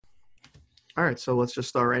All right, so let's just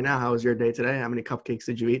start right now. How was your day today? How many cupcakes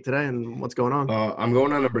did you eat today, and what's going on? I'm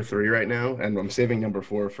going on number three right now, and I'm saving number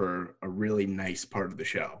four for a really nice part of the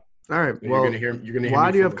show. All right, So well, you're gonna hear me full of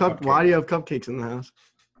why do you cupcakes. have cupcakes in the house?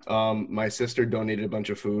 My sister donated a bunch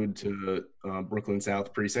of food to Brooklyn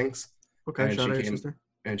South precincts, Okay, and shout out your sister.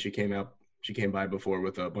 she came by before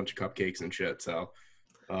with a bunch of cupcakes and shit. So,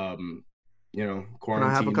 um, Can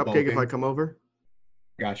I have a quarantine cupcake if I bulking. come over?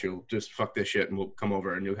 Got you. Just fuck this shit, and we'll come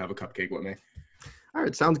over and you'll have a cupcake with me. All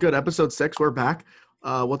right, sounds good. Episode 6, we're back.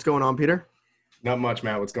 What's going on, Peter? Not much,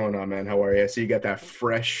 Matt. What's going on, man? How are you? I see you got that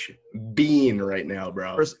fresh bean right now,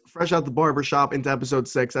 bro. First, fresh out the barber shop into episode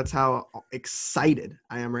 6. That's how excited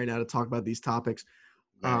I am right now to talk about these topics.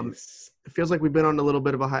 Nice. It feels like we've been on a little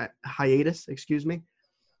bit of a hiatus, because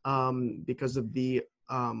of the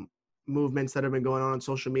movements that have been going on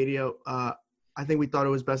social media. I think we thought it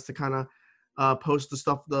was best to kind of post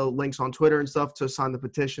the links on Twitter and stuff to sign the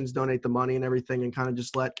petitions, donate the money and everything, and kind of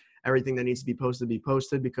just let everything that needs to be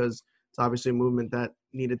posted because it's obviously a movement that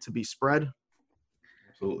needed to be spread.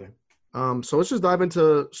 Absolutely. So let's just dive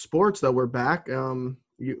into sports. That we're back.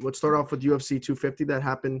 Let's start off with UFC 250 that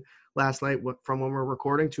happened last night from when we're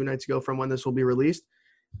recording, 2 nights ago from when this will be released.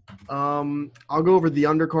 I'll go over the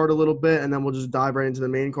undercard a little bit, and then we'll just dive right into the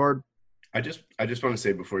main card. I just want to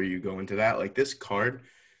say before you go into that, like this card,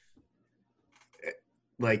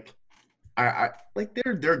 like I like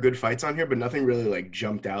there are good fights on here, but nothing really like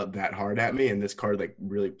jumped out that hard at me. And this card like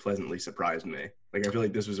really pleasantly surprised me. Like I feel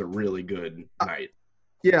like this was a really good night.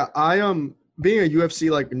 Yeah, I being a UFC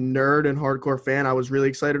like nerd and hardcore fan, I was really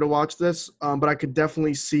excited to watch this. But I could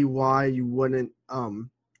definitely see why you wouldn't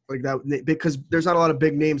like that because there's not a lot of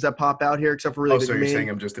big names that pop out here except for really Oh, the so you're saying main.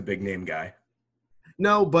 I'm just a big name guy?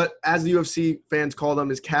 No, but as the UFC fans call them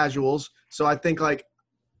as casuals, so I think like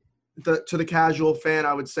to the casual fan,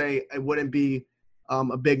 I would say it wouldn't be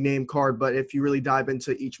a big name card. But if you really dive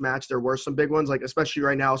into each match, there were some big ones, like especially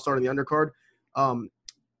right now starting the undercard. Um,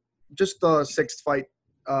 just the sixth fight.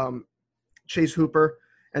 Um, Chase Hooper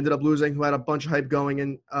ended up losing, who had a bunch of hype going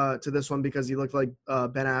in to this one because he looked like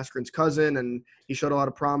Ben Askren's cousin and he showed a lot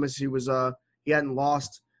of promise. He hadn't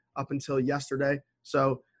lost up until yesterday,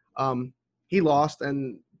 so he lost,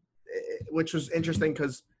 and which was interesting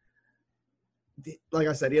because, like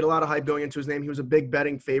I said, he had a lot of hype going into his name. He was a big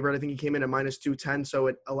betting favorite. I think he came in at -210,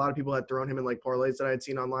 so a lot of people had thrown him in like parlays that I had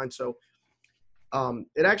seen online. So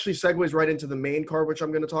it actually segues right into the main card, which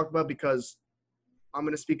I'm going to talk about because I'm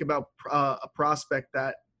going to speak about a prospect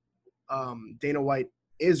that Dana White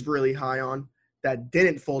is really high on that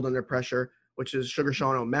didn't fold under pressure, which is Sugar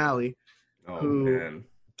Sean O'Malley, Oh who man.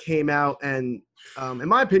 came out and, in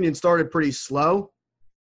my opinion, started pretty slow.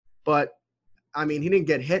 But, I mean, he didn't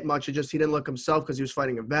get hit much. He didn't look himself because he was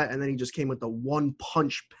fighting a vet, and then he just came with the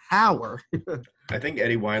one-punch power. I think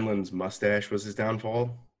Eddie Wineland's mustache was his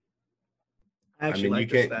downfall. I I actually mean, like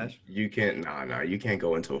this stash. you can't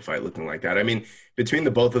go into a fight looking like that. I mean, between the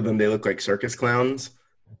both of them, they look like circus clowns.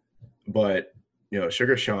 But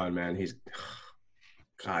Sugar Sean, man, he's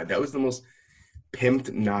God. That was the most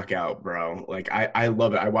pimped knockout, bro. Like I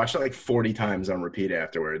love it. I watched it like 40 times on repeat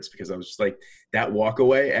afterwards because I was just like that walk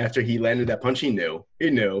away after he landed that punch. He knew.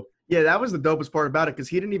 Yeah, that was the dopest part about it because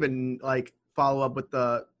he didn't even like follow up with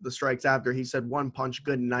the strikes after. He said one punch,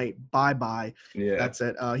 good night, bye bye. Yeah. That's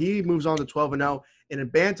it. He moves on to 12-0 in a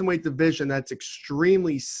bantamweight division that's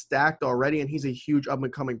extremely stacked already, and he's a huge up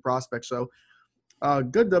and coming prospect. So,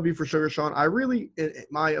 good W for Sugar Sean. I really,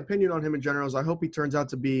 my opinion on him in general is I hope he turns out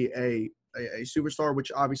to be a superstar, which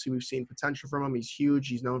obviously we've seen potential from him. He's huge.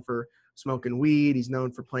 He's known for smoking weed. He's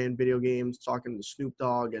known for playing video games, talking to Snoop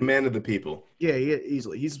Dogg, and Man of the people. yeah,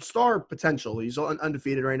 easily. He's star potential. He's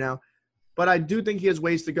undefeated right now. But I do think he has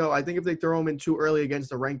ways to go. I think if they throw him in too early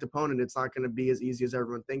against a ranked opponent, it's not going to be as easy as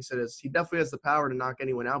everyone thinks it is. He definitely has the power to knock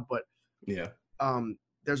anyone out, but Yeah.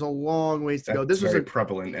 there's a long ways to go. That's This was very a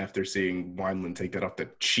prevalent after seeing Wineland take that off the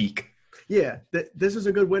cheek. yeah. This is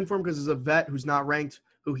a good win for him because he's a vet who's not ranked,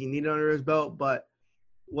 who he needed under his belt. But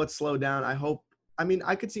let's slow down. I hope. I mean,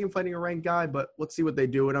 I could see him fighting a ranked guy, but let's see what they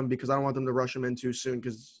do with him because I don't want them to rush him in too soon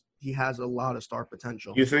because he has a lot of star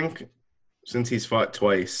potential. You think since he's fought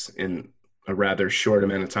twice in a rather short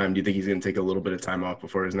amount of time, do you think he's going to take a little bit of time off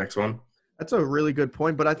before his next one? That's a really good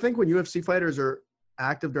point. But I think when UFC fighters are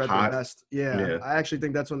active, they're at their Hot. best. Yeah, Yeah. I actually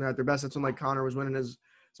think that's when they're at their best. That's when like Connor was winning as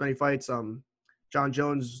many fights. John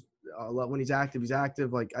Jones, when he's active, he's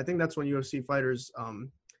active. Like I think that's when UFC fighters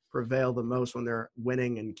prevail the most when they're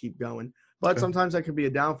winning and keep going. But Okay. sometimes that could be a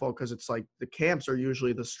downfall because it's like the camps are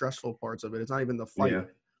usually the stressful parts of it. It's not even the fight. Yeah.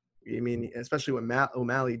 I mean, especially when Matt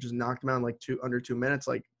O'Malley just knocked him out in like under 2 minutes.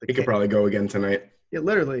 Like the He could camp, probably go again tonight. yeah,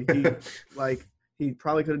 literally, he like He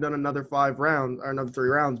probably could have done another 5 rounds or another 3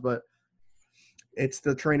 rounds, but it's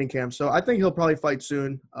the training camp. So I think he'll probably fight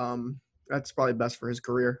soon. That's probably best for his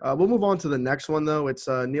career. We'll move on to the next one, though. It's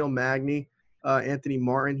Neil Magny, Anthony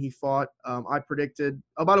Martin. He fought. I predicted.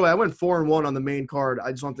 Oh, by the way, I went 4-1 on the main card.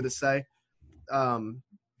 I just wanted to say,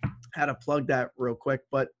 had to plug that real quick.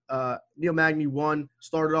 But Neil Magny won.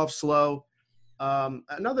 Started off slow.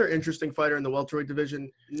 Another interesting fighter in the welterweight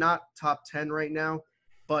division. Not top 10 right now,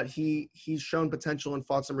 but he's shown potential and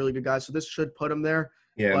fought some really good guys. So this should put him there.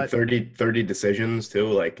 Yeah, but, and 30 decisions too.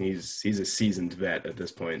 Like he's a seasoned vet at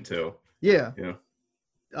this point too. Yeah. Yeah.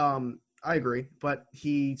 I agree, but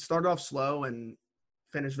he started off slow and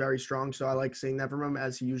finished very strong. So I like seeing that from him,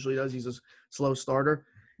 as he usually does. He's a slow starter.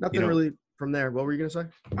 Nothing really from there. What were you gonna say?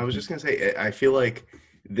 I was just gonna say, I feel like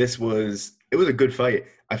it was a good fight.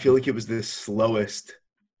 I feel like it was the slowest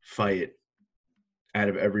fight out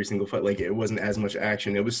of every single fight. Like it wasn't as much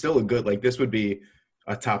action. It was still a good. Like this would be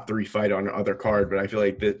a top 3 fight on another card, but I feel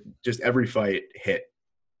like that just every fight hit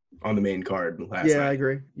on the main card last night. I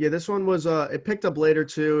agree. Yeah, this one was it picked up later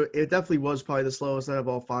too. It definitely was probably the slowest out of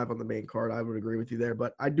all 5 on the main card. I would agree with you there,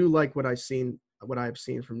 but I do like what I've seen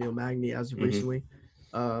from Neil Magny as of recently.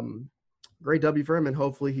 Great W for him, and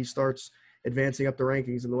hopefully he starts advancing up the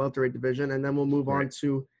rankings in the welterweight division. And then we'll move on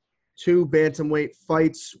to 2 bantamweight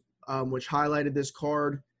fights, which highlighted this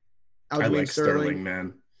card. I like Sterling,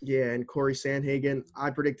 man. Yeah, and Corey Sandhagen. I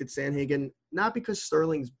predicted Sandhagen, not because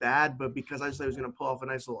Sterling's bad, but because I just thought he was going to pull off a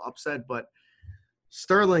nice little upset. But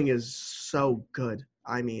Sterling is so good.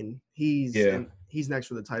 I mean, he's next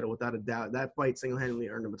for the title without a doubt. That fight single-handedly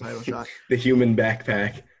earned him a title shot. The human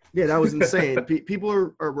backpack. Yeah, that was insane. People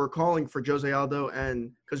were calling for Jose Aldo, and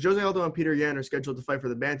because Jose Aldo and Peter Yan are scheduled to fight for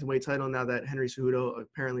the bantamweight title now that Henry Cejudo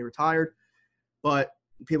apparently retired. But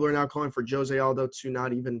people are now calling for Jose Aldo to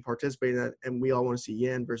not even participate in that, and we all want to see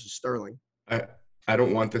Yan versus Sterling. I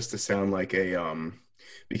don't want this to sound like a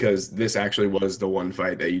because this actually was the one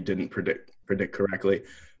fight that you didn't predict correctly.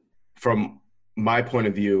 From my point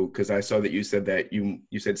of view, because I saw that you said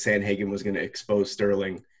Sandhagen was going to expose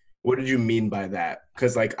Sterling. What did you mean by that?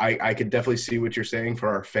 Because like I could definitely see what you're saying. For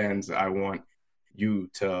our fans, I want you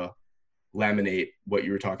to laminate what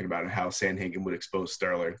you were talking about and how Sandhagen would expose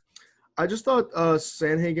Sterling. I just thought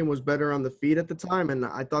Sandhagen was better on the feet at the time, and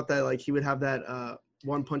I thought that like he would have that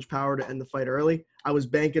one-punch power to end the fight early. I was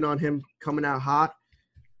banking on him coming out hot,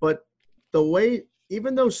 but the way,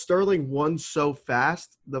 even though Sterling won so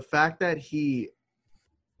fast, the fact that he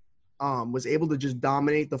was able to just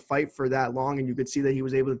dominate the fight for that long, and you could see that he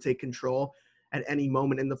was able to take control at any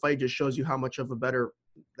moment in the fight, just shows you how much of that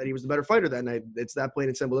he was the better fighter that night. It's that plain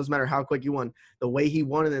and simple. It doesn't matter how quick he won. The way he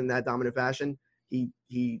won it in that dominant fashion,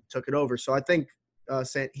 he took it over. So I think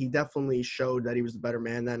he definitely showed that he was the better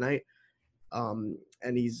man that night.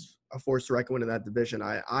 And he's a force to reckon with in that division.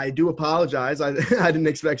 I do apologize. I didn't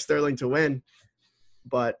expect Sterling to win,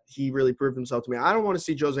 but he really proved himself to me. I don't want to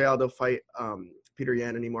see Jose Aldo fight Peter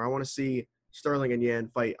Yan anymore. I want to see Sterling and Yan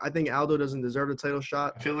fight. I think Aldo doesn't deserve the title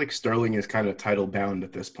shot. I feel like Sterling is kind of title bound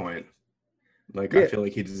at this point. Like, I feel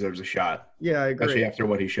like he deserves a shot. Yeah, I agree. Especially after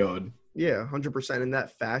what he showed. Yeah, 100% in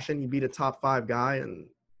that fashion. He beat a top 5 guy. And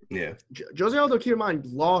yeah, Jose Aldo, keep in mind,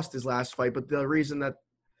 lost his last fight. But the reason that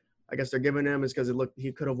I guess they're giving him is because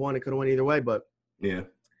he could have won. It could have went either way. But yeah,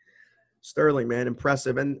 Sterling, man,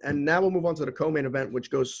 impressive. And now we'll move on to the co-main event,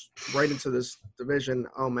 which goes right into this division.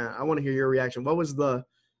 Oh, man, I want to hear your reaction. What was the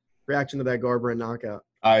reaction to that Garbrandt knockout?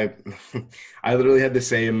 I literally had the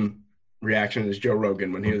same reaction as Joe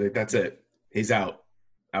Rogan when he was like, that's it. He's out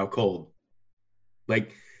cold.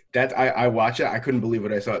 Like that, I watched it. I couldn't believe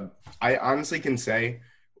what I saw. I honestly can say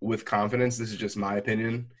with confidence, this is just my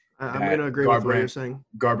opinion. I'm going to agree with what you're saying.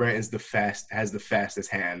 Garbrandt has the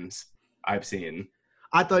fastest hands I've seen.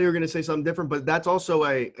 I thought you were going to say something different, but that's also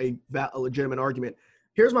a legitimate argument.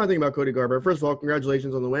 Here's my thing about Cody Garbrandt. First of all,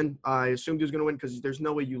 congratulations on the win. I assumed he was going to win because there's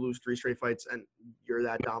no way you lose 3 straight fights and you're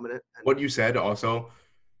that dominant. And what you said also,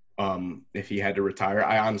 if he had to retire,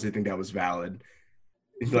 I honestly think that was valid.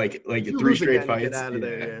 Like 3 straight fights. Get out of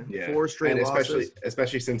there, yeah. 4 straight losses.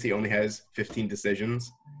 Especially since he only has 15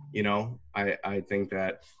 decisions. You know, I think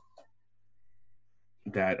that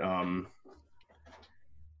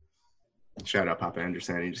shout out Papa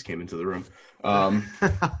Anderson. He just came into the room. What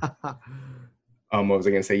was I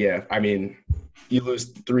going to say? Yeah, I mean, you lose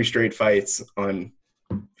 3 straight fights on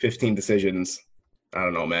 15 decisions. I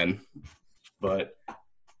don't know, man. But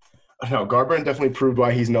I don't know. Garbrandt definitely proved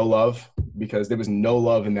why he's no love, because there was no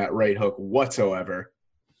love in that right hook whatsoever.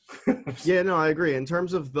 Yeah, no, I agree. In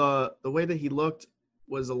terms of the way that he looked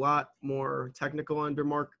was a lot more technical under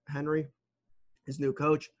Mark Henry, his new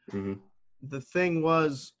coach. Mm-hmm. The thing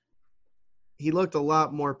was, he looked a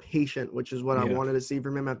lot more patient, which is what I Yeah. wanted to see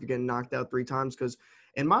from him after getting knocked out 3 times. Because,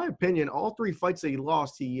 in my opinion, all 3 fights that he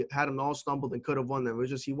lost, he had them all stumbled and could have won them. It was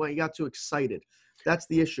just he got too excited. That's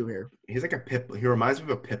the issue here. He's like a pit. He reminds me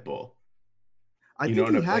of a pit bull. I You think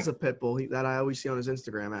know he what I'm has like? a pit bull that I always see on his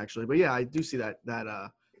Instagram, actually. But yeah, I do see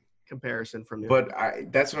that comparison from you. But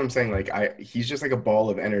that's what I'm saying. Like he's just like a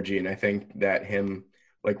ball of energy, and I think that him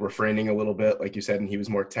like refraining a little bit, like you said, and he was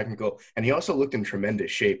more technical, and he also looked in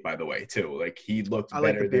tremendous shape, by the way, too. Like he looked I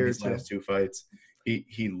like the better than beard, his too. last 2 fights.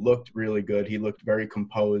 He looked really good. He looked very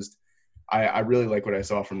composed. I really like what I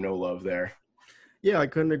saw from No Love there. Yeah, I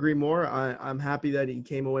couldn't agree more. I'm happy that he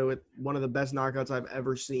came away with one of the best knockouts I've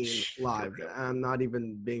ever seen live. I'm not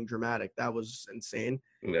even being dramatic. That was insane.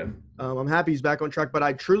 Yeah. I'm happy he's back on track, but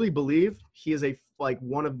I truly believe he is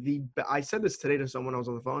one of the. I said this today to someone I was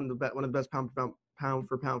on the phone. One of the best pound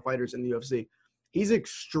for pound fighters in the UFC. He's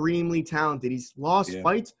extremely talented. He's lost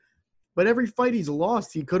fights, but every fight he's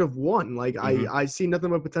lost, he could have won. Like I see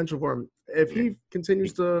nothing but potential for him if he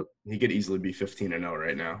continues to. He could easily be 15-0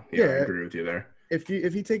 right now. Yeah, I agree with you there. If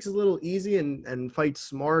he takes it a little easy and fights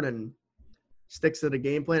smart and sticks to the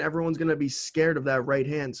game plan, everyone's going to be scared of that right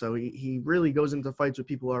hand. So he really goes into fights with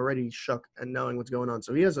people already shook and knowing what's going on.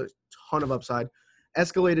 So he has a ton of upside.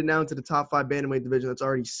 Escalated now into the top 5 bantamweight division that's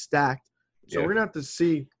already stacked. So we're going to have to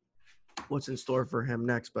see what's in store for him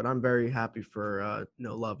next. But I'm very happy for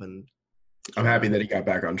No Love. And I'm happy that he got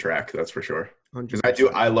back on track. That's for sure. 100%.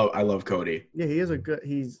 Because I love Cody. Yeah, he is a good.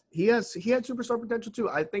 He had superstar potential too.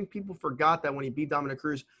 I think people forgot that when he beat Dominic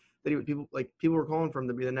Cruz, that people were calling for him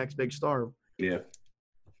to be the next big star. Yeah.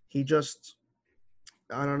 He just,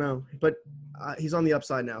 I don't know, but he's on the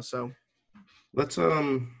upside now. So let's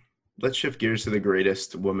shift gears to the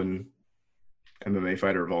greatest woman MMA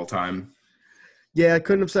fighter of all time. Yeah, I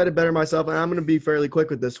couldn't have said it better myself, and I'm going to be fairly quick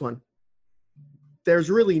with this one. There's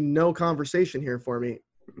really no conversation here for me.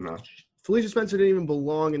 No. Felicia Spencer didn't even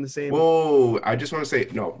belong in the same. Whoa, I just want to say,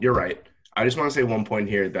 no, you're right. I just want to say one point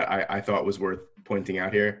here that I thought was worth pointing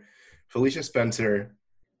out here. Felicia Spencer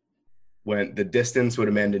went the distance with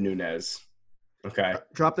Amanda Nunes. Okay.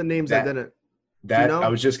 Drop the names I didn't. I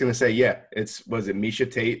was just going to say, yeah, was it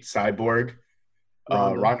Miesha Tate, Cyborg,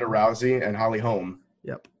 Ronda Rousey, and Holly Holm.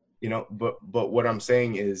 Yep. You know, but what I'm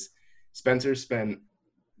saying is Spencer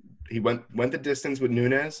went the distance with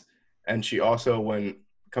Nunes, and she also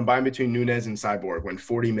combined between Nunes and Cyborg, went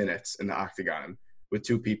 40 minutes in the octagon with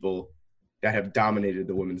 2 people that have dominated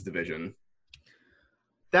the women's division.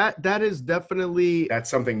 That is definitely – that's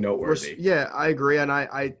something noteworthy. Yeah, I agree, and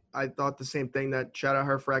I thought the same thing. That shout out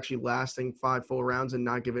her for actually lasting 5 full rounds and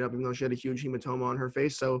not giving up, even though she had a huge hematoma on her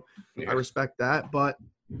face. So I respect that, but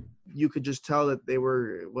you could just tell that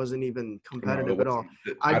it wasn't even competitive at all.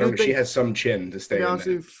 I don't know. She has some chin to stay. To be honest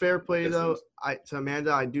with you, fair play though. To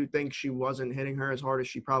Amanda, I do think she wasn't hitting her as hard as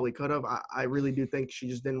she probably could have. I really do think she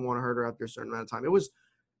just didn't want to hurt her after a certain amount of time.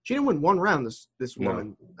 She didn't win 1 round. This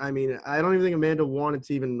woman. No. I mean, I don't even think Amanda wanted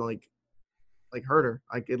to even like hurt her.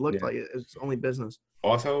 Like it looked like it was only business.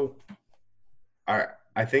 Also,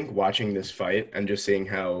 I think watching this fight and just seeing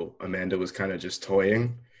how Amanda was kind of just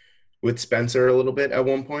toying with Spencer a little bit at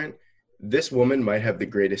one point, this woman might have the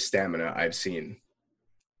greatest stamina I've seen.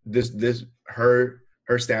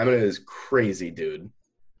 Her stamina is crazy, dude.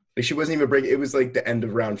 Like she wasn't even breaking. It was like the end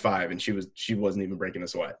of round 5, and she wasn't even breaking a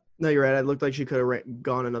sweat. No, you're right. It looked like she could have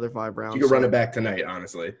gone another 5 rounds. She could run it back tonight,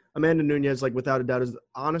 honestly. Amanda Nunes, without a doubt, is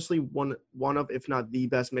honestly one of, if not the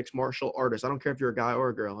best mixed martial artists. I don't care if you're a guy or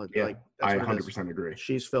a girl. Yeah, I 100% agree.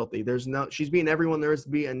 She's filthy. She's beating everyone there is to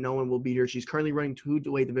beat, and no one will beat her. She's currently running 2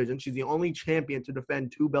 weight divisions. She's the only champion to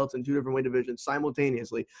defend 2 belts in 2 different weight divisions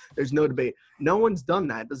simultaneously. There's no debate. No one's done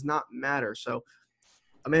that. It does not matter. So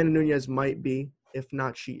Amanda Nunes might be, if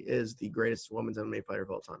not she is, the greatest women's MMA fighter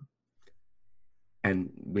of all time.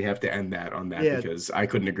 And we have to end that on that because I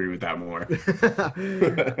couldn't agree with that more.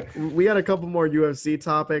 We got a couple more UFC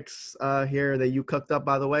topics here that you cooked up,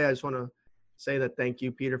 by the way. I just want to say that thank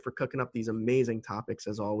you, Peter, for cooking up these amazing topics,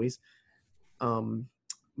 as always.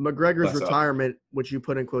 McGregor's retirement, which you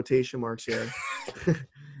put in quotation marks here.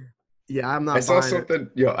 Yeah, I'm not. I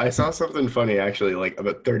saw something funny, actually, like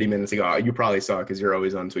about 30 minutes ago. You probably saw it because you're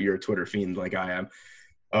always you're a Twitter fiend like I am.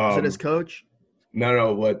 Is it his coach?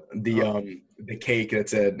 No, what the cake that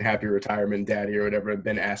said "Happy Retirement, Daddy" or whatever.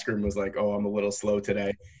 Ben Askren was like, "Oh, I'm a little slow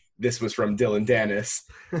today." This was from Dylan Dennis.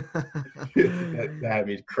 that had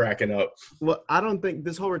me cracking up. Well, I don't think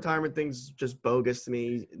this whole retirement thing's just bogus to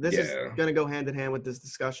me. This is going to go hand in hand with this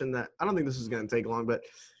discussion that I don't think this is going to take long, but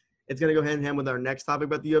it's going to go hand in hand with our next topic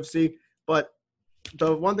about the UFC. But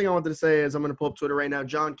the one thing I wanted to say is I'm going to pull up Twitter right now.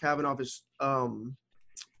 John Kavanaugh is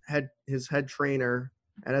his head trainer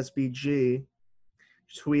at SBG.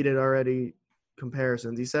 tweeted already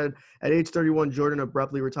comparisons. He said at age 31, Jordan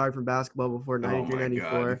abruptly retired from basketball before Oh 93, my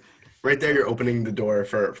 94. God. Right there, you're opening the door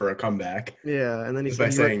for a comeback Yeah, and then he just said by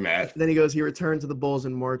saying that. then he goes, he returned to the Bulls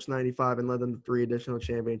in March 95 and led them to 3 additional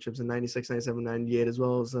championships in 96, 97, 98, as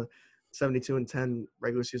well as a 72-10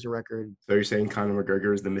 regular season record. So you're saying Conor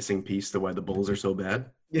McGregor is the missing piece to why the Bulls are so bad?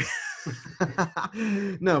 Yeah.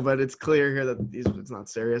 No, but it's clear here that it's not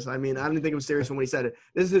serious. I mean, I didn't think it was serious when he said it.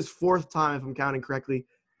 This is his 4th time, if I'm counting correctly,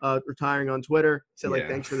 retiring on Twitter. He said, like, Yeah.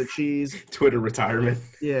 thanks for the cheese. Twitter retirement.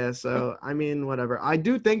 Yeah, so, I mean, whatever. I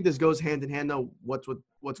do think this goes hand in hand, though,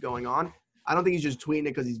 what's going on. I don't think he's just tweeting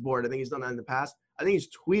it because he's bored. I think he's done that in the past. I think he's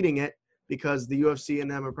tweeting it because the UFC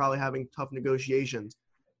and them are probably having tough negotiations.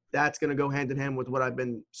 That's going to go hand in hand with what I've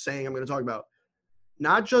been saying I'm going to talk about.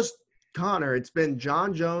 Not just Conor. It's been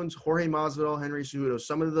John Jones, Jorge Masvidal, Henry Cejudo,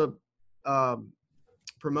 some of the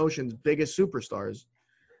promotion's biggest superstars.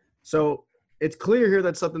 So it's clear here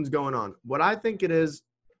that something's going on. What I think it is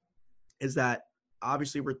that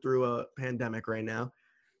obviously we're through a pandemic right now.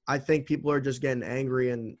 I think people are just getting angry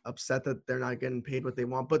and upset that they're not getting paid what they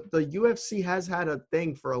want. But the UFC has had a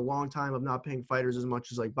thing for a long time of not paying fighters as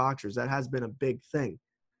much as like boxers. That has been a big thing.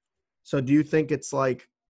 So do you think it's like,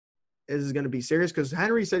 is it going to be serious? Because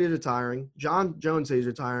Henry said he's retiring. John Jones said he's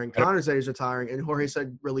retiring. Conor said he's retiring. And Jorge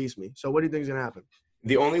said, release me. So what do you think is going to happen?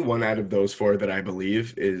 The only one out of those 4 that I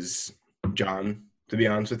believe is John, to be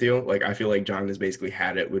honest with you. Like, I feel like John has basically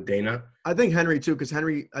had it with Dana. I think Henry, too, because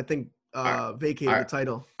Henry, I think, vacated the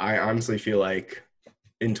title. I honestly feel like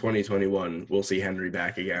in 2021, we'll see Henry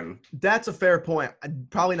back again. That's a fair point.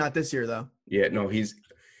 Probably not this year, though. Yeah, no, he's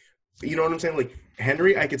 – you know what I'm saying? Like,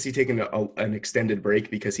 Henry, I could see taking an extended break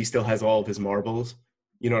because he still has all of his marbles.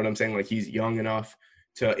 You know what I'm saying? Like, he's young enough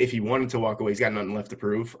to – if he wanted to walk away, he's got nothing left to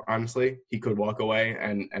prove, honestly. He could walk away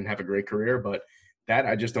and have a great career, but that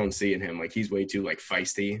I just don't see in him. Like, he's way too, like,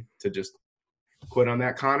 feisty to just – quit on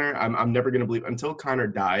that. Conor, I'm never going to believe until Conor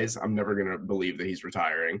dies. I'm never going to believe that he's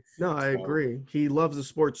retiring. No, I agree. He loves the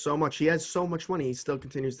sport so much. He has so much money. He still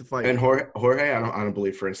continues to fight. And Jorge, I don't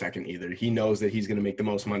believe for a second either. He knows that he's going to make the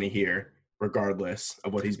most money here, regardless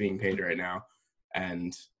of what he's being paid right now.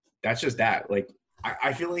 And that's just that. Like,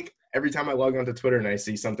 I feel like every time I log onto Twitter and I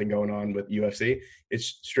see something going on with UFC,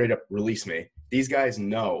 it's straight up release me. These guys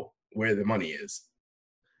know where the money is.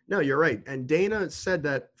 No, you're right. And Dana said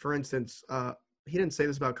that, for instance, he didn't say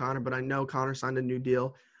this about Conor, but I know Conor signed a new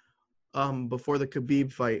deal before the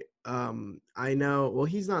Khabib fight. I know, well,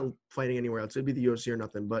 he's not fighting anywhere else. It'd be the UFC or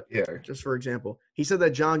nothing. But yeah, just for example, he said that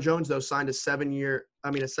John Jones, though, signed a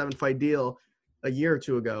 7-fight deal a year or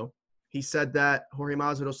 2 ago. He said that Jorge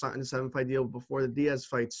Masvidal signed a 7-fight deal before the Diaz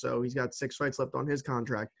fight. So he's got 6 fights left on his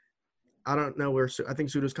contract. I don't know where – I think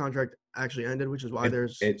Cejudo's contract actually ended, which is why I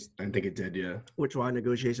think it did, yeah. Which why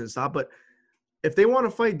negotiations stopped. But if they want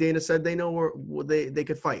to fight, Dana said they know where they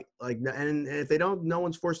could fight. Like, and if they don't, no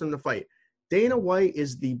one's forcing them to fight. Dana White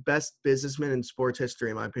is the best businessman in sports history,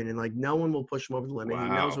 in my opinion. Like, no one will push him over the limit. Wow. He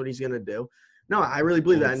knows what he's going to do. No, I really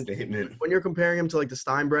believe that. And when you're comparing him to, like, the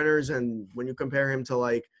Steinbrenners and when you compare him to,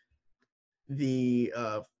 like, the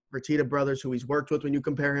Fertitta brothers who he's worked with, when you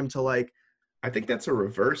compare him to, like – I think that's a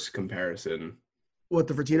reverse comparison. What,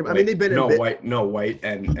 the Fertitta? I mean, they've been White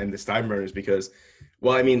and the Steinbrenners because,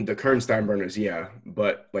 well, I mean, the current Steinbrenners, yeah,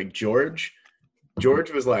 but like George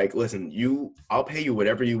was like, listen, I'll pay you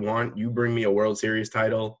whatever you want. You bring me a World Series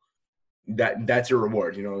title, that's your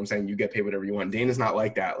reward. You know what I'm saying? You get paid whatever you want. Dana's not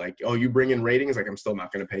like that. Like, oh, you bring in ratings, like I'm still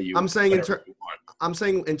not going to pay you. I'm saying in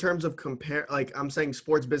terms of I'm saying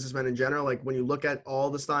sports businessmen in general. Like when you look at all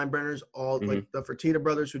the Steinbrenners, like the Fertitta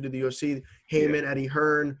brothers who did the UFC, Heyman, Eddie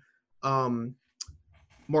Hearn,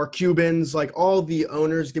 Mark Cubans, like all the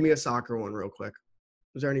owners. Give me a soccer one real quick.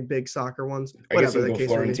 Was there any big soccer ones? I guess we'll go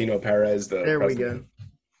Florentino Perez, there we go.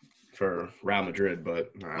 For Real Madrid,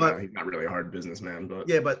 but he's not really a hard businessman. But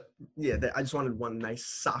I just wanted one nice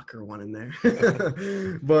soccer one in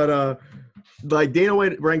there. But like Dana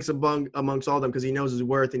White ranks amongst all of them because he knows his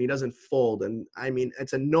worth and he doesn't fold. And I mean,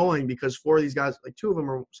 it's annoying because 4 of these guys, like 2 of them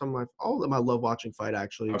are all of them I love watching fight.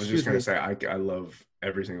 Actually, I was just gonna say I love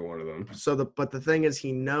every single one of them. But the thing is,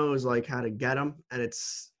 he knows like how to get them, and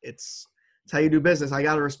it's how you do business. I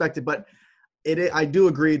gotta respect it, but. I do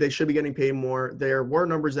agree they should be getting paid more. There were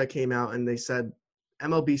numbers that came out, and they said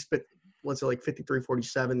MLB split, let's say, like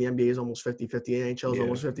 53-47. The NBA is almost 50-50. NHL is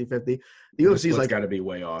almost 50-50. The UFC is like got to be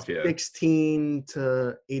way off, 16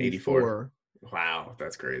 to 84. Wow,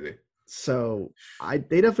 that's crazy. So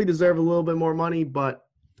they definitely deserve a little bit more money,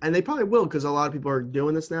 and they probably will because a lot of people are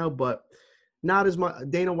doing this now, but not as much.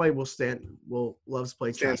 Dana White loves to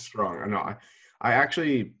play chess. Stand strong. I know. I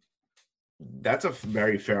actually. That's a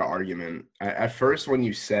very fair argument. At first, when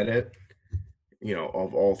you said it,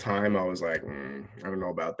 of all time, I was like, I don't know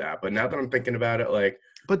about that. But now that I'm thinking about it, like,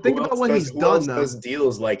 But think about what he's who else done, though. does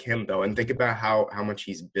deals like him though? And think about how much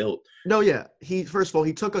he's built. No, yeah. He first of all,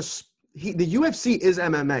 he took us. The UFC is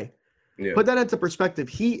MMA. Yeah. Put that into perspective.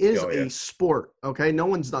 He is Oh, yeah. a sport. Okay, no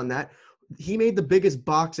one's done that. He made the biggest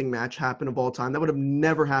boxing match happen of all time. That would have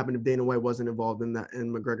never happened if Dana White wasn't involved in that.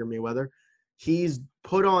 In McGregor Mayweather, he's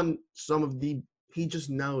put on some of the. He just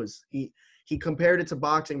knows. He compared it to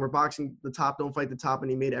boxing, where boxing the top don't fight the top,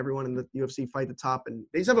 and he made everyone in the UFC fight the top. And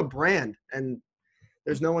they just have a brand, and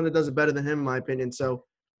there's no one that does it better than him, in my opinion. So,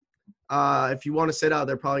 if you want to sit out,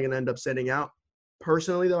 they're probably going to end up sitting out.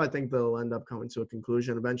 Personally, though, I think they'll end up coming to a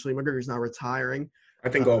conclusion eventually. McGregor's not retiring. I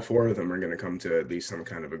think all four of them are going to come to at least some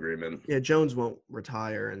kind of agreement. Yeah, Jones won't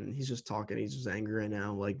retire, and he's just talking. He's just angry right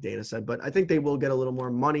now, like Dana said. But I think they will get a little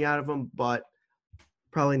more money out of him, but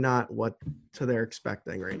probably not what they're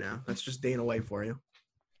expecting right now. That's just Dana White for you.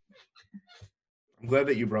 I'm glad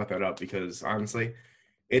that you brought that up because, honestly,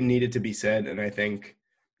 it needed to be said, and I think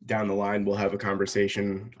down the line we'll have a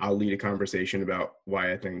conversation. I'll lead a conversation about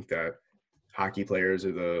why I think that hockey players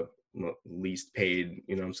are the least paid,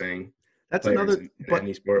 you know what I'm saying? That's Players another in but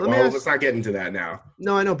any sport. Let's not get into that now.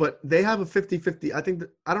 No, I know, but they have a 50-50.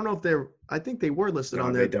 I don't know if I think they were listed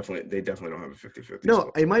on there. They definitely don't have a 50-50 No,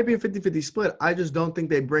 split. it might be a 50-50 split. I just don't think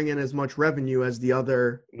they bring in as much revenue as the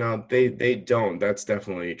other. No, they don't. That's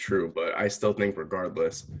definitely true, but I still think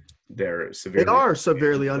regardless they're severely They are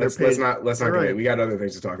severely underpaid. Let's not get right. We got other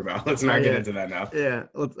things to talk about. Let's not get into that now. Yeah,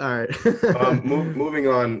 all right. Moving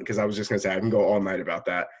on, because I was just gonna say I can go all night about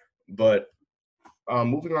that, but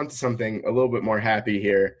moving on to something a little bit more happy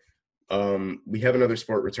here. We have another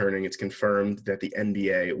sport returning. It's confirmed that the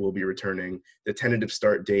NBA will be returning. The tentative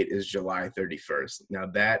start date is July 31st. Now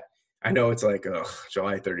that I know it's like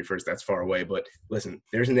July 31st, that's far away, but listen,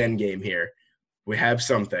 there's an end game here. We have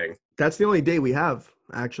something. That's the only day we have,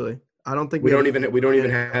 actually. I don't think we don't even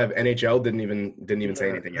have NHL didn't even say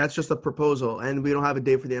anything yet. That's just a proposal, and we don't have a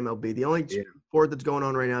date for the MLB. The only sport that's going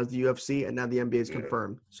on right now is the UFC, and now the NBA is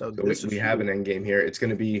confirmed. So we have an end game here. It's going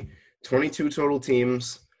to be 22 total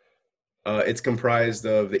teams. It's comprised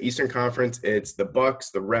of the Eastern Conference. It's the Bucks,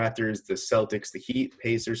 the Raptors, the Celtics, the Heat,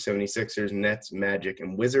 Pacers, 76ers, Nets, Magic,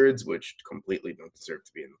 and Wizards, which completely don't deserve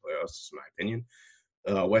to be in the playoffs, in my opinion.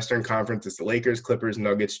 Western Conference is the Lakers, Clippers,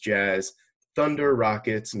 Nuggets, Jazz, Thunder,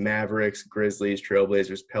 Rockets, Mavericks, Grizzlies,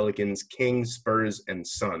 Trailblazers, Pelicans, Kings, Spurs, and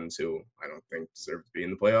Suns, who I don't think deserve to be in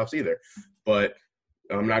the playoffs either. But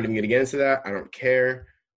I'm not even going to get into that. I don't care.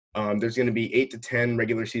 There's going to be 8 to 10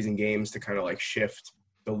 regular season games to kind of like shift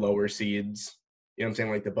the lower seeds. You know what I'm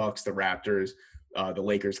saying? Like the Bucks, the Raptors, the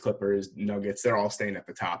Lakers, Clippers, Nuggets, they're all staying at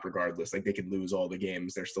the top regardless. Like they could lose all the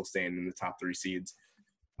games. They're still staying in the top 3 seeds.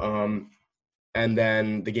 And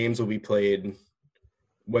then the games will be played –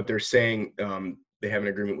 what they're saying, they have an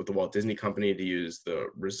agreement with the Walt Disney Company to use the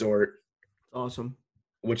resort. Awesome.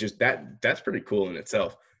 Which is that's pretty cool in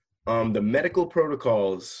itself. The medical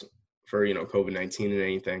protocols for, COVID-19 and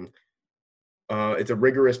anything, it's a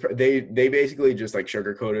rigorous – they basically just like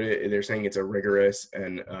sugarcoated it. They're saying it's a rigorous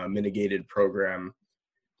and mitigated program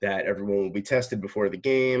that everyone will be tested before the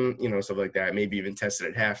game, stuff like that, maybe even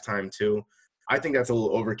tested at halftime too. I think that's a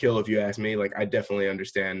little overkill if you ask me. Like I definitely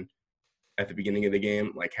understand – at the beginning of the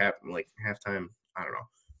game, like halftime, I don't know.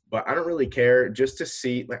 But I don't really care just to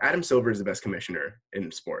see – like Adam Silver is the best commissioner in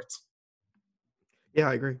sports. Yeah,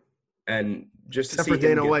 I agree. And just Except to see for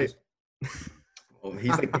Dana White. Well,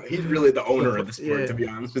 he's really the owner of the sport, to be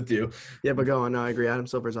honest with you. Yeah, but go on. No, I agree. Adam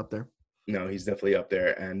Silver's up there. No, he's definitely up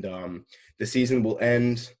there. And the season will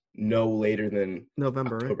end no later than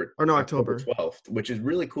November, October, right? Or no, October 12th, which is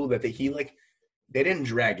really cool that they didn't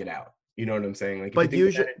drag it out. You know what I'm saying? Like, but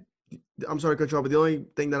usually – I'm sorry to cut you off, but the only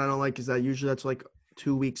thing that I don't like is that usually that's like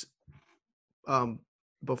 2 weeks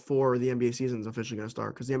before the NBA season is officially going to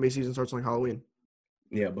start because the NBA season starts on like Halloween.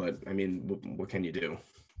 Yeah, but I mean, what can you do?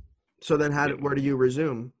 So then where do you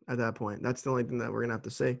resume at that point? That's the only thing that we're going to have to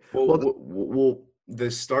say. Well, the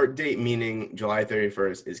start date, meaning July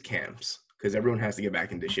 31st, is camps because everyone has to get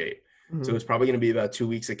back into shape. Mm-hmm. So it's probably going to be about 2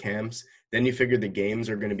 weeks of camps. Then you figure the games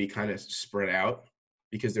are going to be kind of spread out.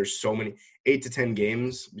 Because there's so many 8 to 10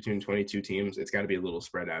 games between 22 teams, it's got to be a little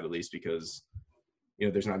spread out at least because,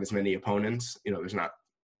 there's not as many opponents. There's not,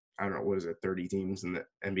 I don't know, what is it, 30 teams in the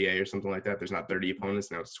NBA or something like that. There's not 30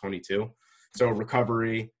 opponents. Now it's 22. So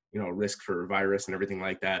recovery, risk for virus and everything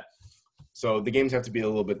like that. So the games have to be a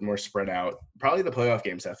little bit more spread out. Probably the playoff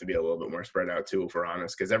games have to be a little bit more spread out too, if we're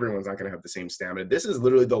honest, because everyone's not going to have the same stamina. This is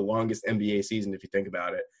literally the longest NBA season if you think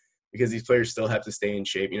about it. because these players still have to stay in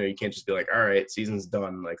shape. You can't just be like, all right, season's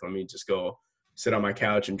done. Like, let me just go sit on my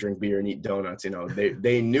couch and drink beer and eat donuts.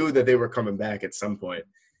 They knew that they were coming back at some point.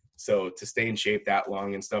 So to stay in shape that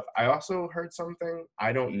long and stuff. I also heard something,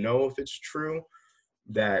 I don't know if it's true,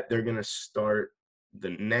 that they're going to start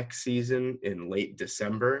the next season in late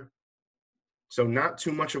December. So not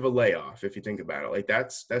too much of a layoff if you think about it. Like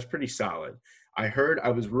that's pretty solid.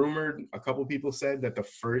 I was rumored, a couple people said that the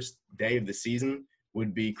first day of the season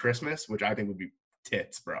would be Christmas, which I think would be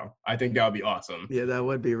tits, bro. I think that would be awesome. Yeah, that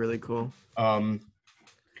would be really cool.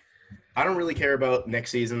 I don't really care about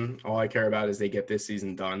next season. All I care about is they get this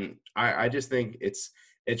season done. I just think it's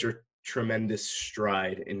a tremendous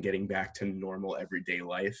stride in getting back to normal everyday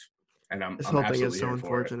life. And This I'm whole thing is absolutely so here for it.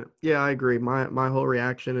 unfortunate. Yeah, I agree. My whole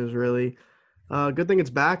reaction is really good thing it's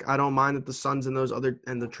back. I don't mind that the Suns and the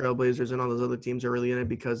Trailblazers and all those other teams are really in it,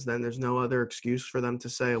 because then there's no other excuse for them to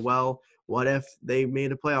say, well, what if they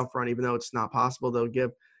made a playoff run, even though it's not possible. They'll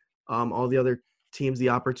give all the other teams the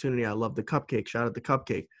opportunity. I love the cupcake. Shout out the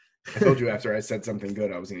cupcake. I told you after I said something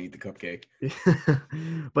good, I was going to eat the cupcake.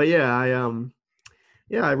 But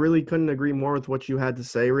yeah, I really couldn't agree more with what you had to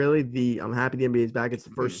say. Really, I'm happy the NBA is back. It's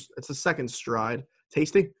it's the second stride.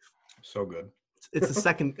 Tasty. So good. It's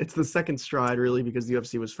the second stride, really, because the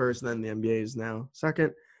UFC was first, and then the NBA is now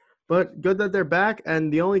second. But good that they're back.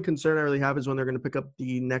 And the only concern I really have is when they're going to pick up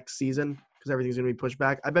the next season, because everything's going to be pushed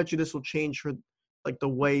back. I bet you this will change for like the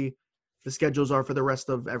way the schedules are for the rest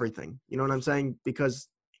of everything. You know what I'm saying? Because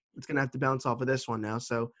it's going to have to bounce off of this one now.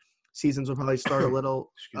 So seasons will probably start a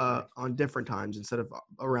little on different times instead of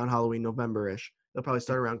around Halloween, November-ish. They'll probably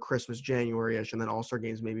start around Christmas, January-ish, and then All-Star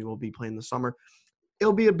games maybe will be playing in the summer.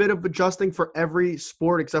 It'll be a bit of adjusting for every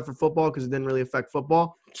sport except for football, because it didn't really affect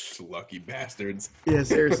football. Lucky bastards. Yeah,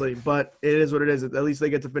 seriously. But it is what it is. At least they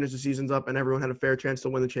get to finish the seasons up, and everyone had a fair chance to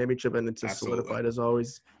win the championship, and it's just solidified as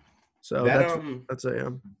always. So that's it.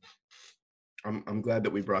 I'm glad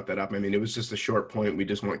that we brought that up. I mean, it was just a short point. We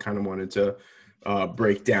just wanted to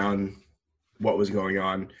break down what was going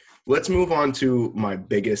on. Let's move on to my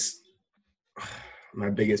biggest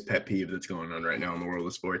pet peeve that's going on right now in the world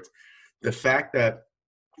of sports. The fact that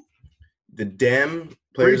the damn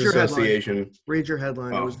Players Association. Read your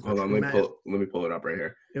headline. Oh, hold on. Let me pull it up right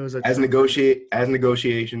here. It was as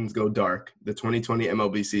negotiations go dark, the 2020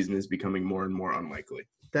 MLB season is becoming more and more unlikely.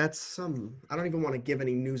 That's I don't even want to give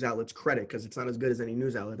any news outlets credit, because it's not as good as any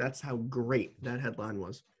news outlet. That's how great that headline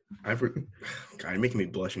was. God, you're making me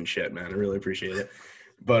blush and shit, man. I really appreciate it.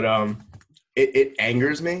 But it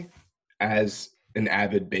angers me as an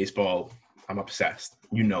avid baseball. I'm obsessed.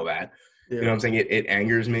 You know that. Yeah. You know what I'm saying? It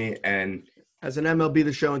angers me. And as an MLB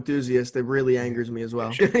The Show enthusiast, it really angers me as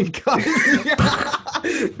well. Getting cut.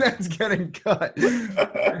 That's getting cut.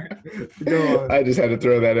 Go on. I just had to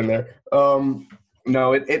throw that in there.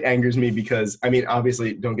 No, it angers me because, I mean,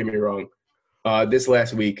 obviously, don't get me wrong. This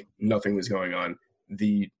last week, nothing was going on.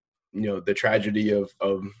 The tragedy of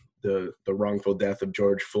the wrongful death of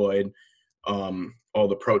George Floyd, all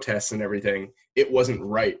the protests and everything, it wasn't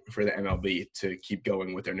right for the MLB to keep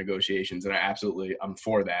going with their negotiations. And I'm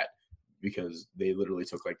for that, because they literally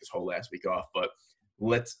took like this whole last week off. But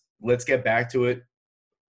let's get back to it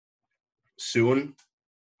soon,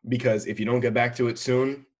 because if you don't get back to it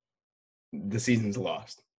soon, the season's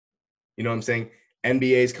lost. You know what I'm saying?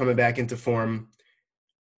 NBA is coming back into form.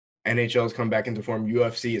 NHL is coming back into form.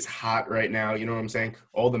 UFC is hot right now. You know what I'm saying?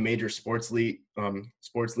 All the major sports leagues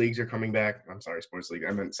are coming back. I'm sorry, sports league.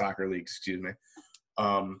 I meant soccer leagues. Excuse me.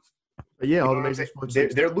 But yeah, all the major sports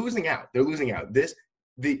leagues. They're losing out. They're losing out.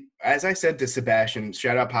 As I said to Sebastian,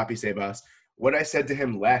 shout out Papi Sebas. What I said to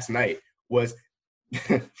him last night was,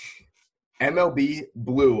 MLB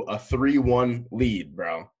blew a 3-1 lead,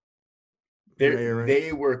 bro.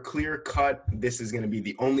 They were clear cut. This is going to be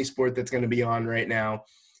the only sport that's going to be on right now.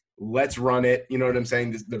 Let's run it. You know what I'm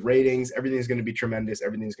saying? The ratings, everything's going to be tremendous.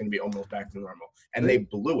 Everything's going to be almost back to normal. And they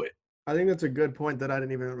blew it. I think that's a good point that I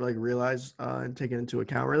didn't even really realize and take it into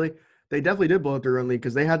account, really. They definitely did blow up their own league,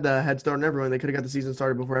 because they had the head start on everyone. They could have got the season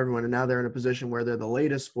started before everyone, and now they're in a position where they're the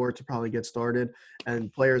latest sport to probably get started,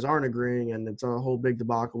 and players aren't agreeing, and it's a whole big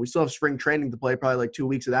debacle. We still have spring training to play, probably like 2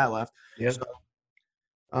 weeks of that left. Yeah. So,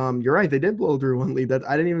 you're right. They did blow through one lead. That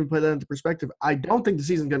I didn't even put that into perspective. I don't think the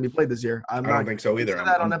season's going to be played this year. I don't think so either.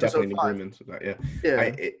 I'm definitely in agreement with that.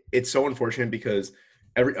 Yeah. It's so unfortunate, because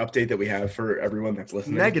every update that we have for everyone that's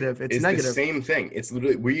listening, it's negative. The same thing. It's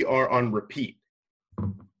literally, we are on repeat.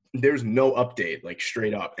 There's no update, like,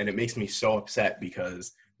 straight up, and it makes me so upset,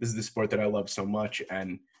 because this is the sport that I love so much.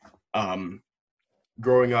 And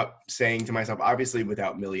growing up saying to myself, obviously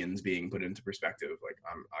without millions being put into perspective, like,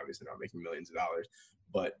 I'm obviously not making millions of dollars,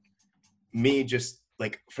 but me just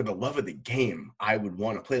like for the love of the game, I would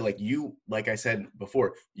want to play. Like I said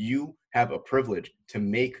before, you have a privilege to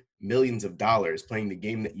make millions of dollars playing the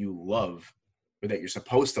game that you love or that you're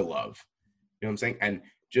supposed to love. You know what I'm saying? And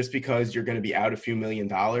just because you're going to be out a few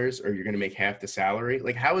 $1,000,000 or you're going to make half the salary,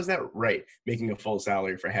 like how is that right? Making a full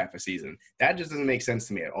salary for half a season. That just doesn't make sense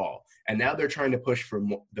to me at all. And now they're trying to push for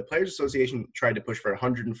more. The Players Association tried to push for a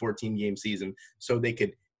 114 game season so they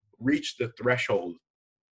could reach the threshold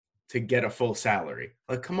to get a full salary.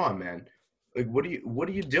 Like, come on, man. Like, what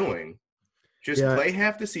are you doing? Just play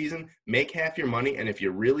half the season, make half your money, and if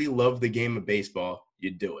you really love the game of baseball,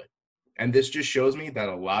 you do it. And this just shows me that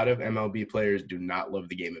a lot of MLB players do not love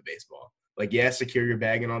the game of baseball. Like, yeah, secure your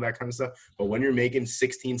bag and all that kind of stuff, but when you're making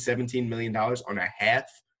 $16, $17 million on a half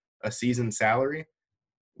a season salary,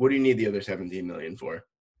 what do you need the other $17 million for?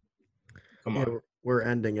 Come on. We're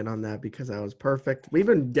ending it on that because that was perfect. We've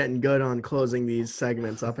been getting good on closing these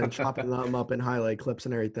segments up and chopping them up in highlight clips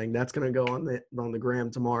and everything. That's gonna go on the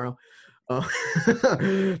gram tomorrow.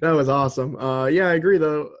 That was awesome. Yeah, I agree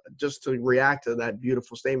though. Just to react to that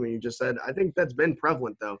beautiful statement you just said, I think that's been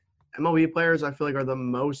prevalent though. MLB players, I feel like, are the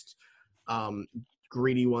most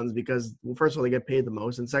greedy ones because, well, first of all, they get paid the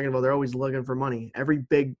most, and second of all, they're always looking for money. Every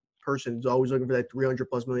big person is always looking for that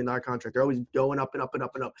 $300+ million contract. They're always going up and up and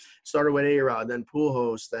up and up. Started with A-Rod, then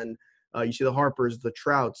Pujols, then you see the Harpers, the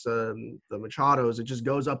Trouts, the Machados. It just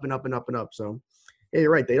goes up and up and up and up. So, yeah,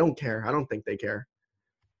 you're right. They don't care. I don't think they care.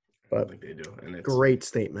 But I don't think they do. And it's great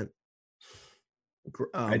statement.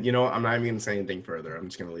 I'm not even going to say anything further. I'm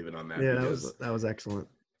just going to leave it on that. Yeah, that was excellent.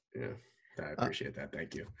 Yeah, I appreciate that.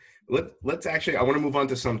 Thank you. Let's actually, I want to move on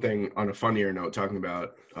to something on a funnier note, talking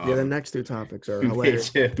about the next two topics are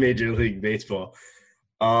hilarious. Major League Baseball.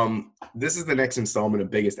 This is the next installment of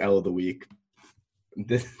Biggest L of the Week.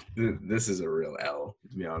 This is a real L,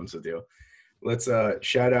 to be honest with you. Let's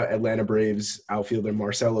shout out Atlanta Braves outfielder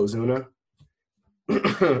Marcell Ozuna.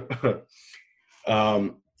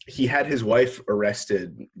 He had his wife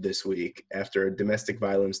arrested this week after a domestic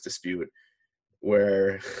violence dispute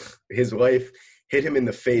where his wife hit him in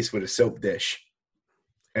the face with a soap dish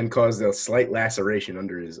and caused a slight laceration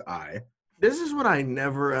under his eye. This is what I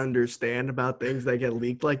never understand about things that get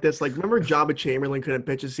leaked like this. Like, remember Jabba Chamberlain couldn't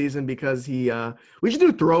pitch a season because we should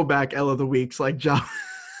do throwback L of the Weeks like Jabba.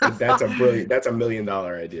 That's $1 million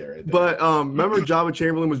idea right there. But remember Jabba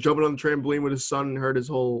Chamberlain was jumping on the trampoline with his son and hurt his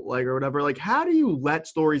whole leg or whatever. Like, how do you let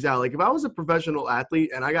stories out? Like, if I was a professional athlete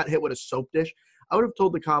and I got hit with a soap dish, I would have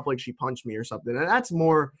told the cop like she punched me or something. And that's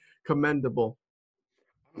more commendable.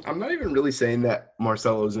 I'm not even really saying that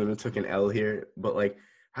Marcell Ozuna took an L here, but like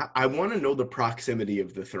I want to know the proximity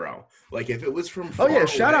of the throw. Like if it was from far away,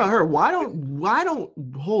 shout out her. Why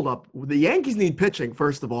don't hold up? The Yankees need pitching,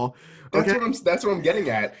 first of all. Okay? That's what I'm getting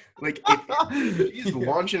at. Like if he's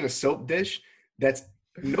launching a soap dish that's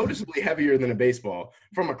noticeably heavier than a baseball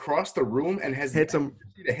from across the room and has hits him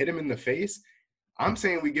to hit him in the face, I'm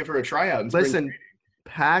saying we give her a tryout. Listen,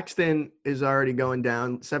 Paxton is already going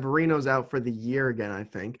down. Severino's out for the year again, I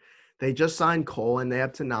think. They just signed Cole, and they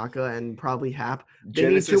have Tanaka and probably Happ.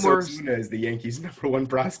 Genesis Ozuna is the Yankees' #1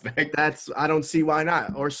 prospect. I don't see why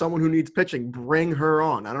not. Or someone who needs pitching, bring her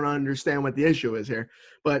on. I don't understand what the issue is here.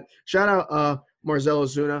 But shout out Marcell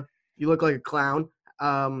Ozuna. You look like a clown.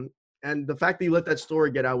 And the fact that you let that story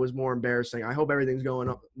get out was more embarrassing. I hope everything's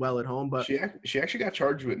going well at home. But she actually got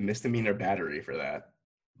charged with misdemeanor battery for that.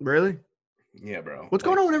 Really? Yeah, bro. What's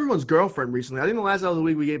going on with everyone's girlfriend recently? I think the last out of the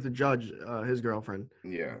week we gave the judge his girlfriend.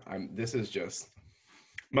 Yeah, this is just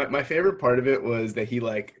my favorite part of it was that he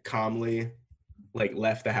like calmly like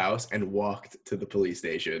left the house and walked to the police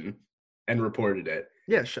station and reported it.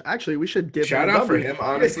 Yeah, actually, we should give shout out for him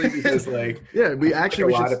honestly because like we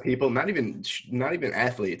actually a lot of people, not even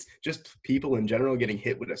athletes, just people in general getting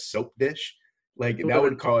hit with a soap dish. Like that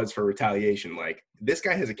would cause for retaliation. Like this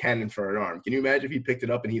guy has a cannon for an arm. Can you imagine if he picked it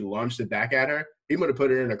up and he launched it back at her? He would have put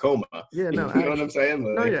her in a coma. Yeah, no, you know what I'm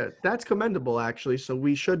saying? Like, that's commendable actually. So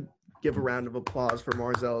we should give a round of applause for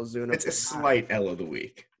Marcell Ozuna. It's a slight L of the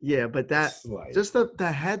week. Yeah, but just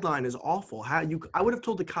the headline is awful. I would have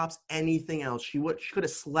told the cops anything else. She could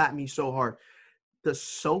have slapped me so hard. The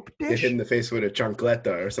soap dish? Hit in the face with a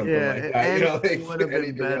chancleta or something like that. Anything would have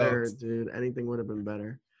been better, dude. Anything would have been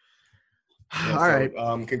better. Yeah, all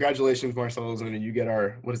right. Congratulations, Marcell Ozuna. You get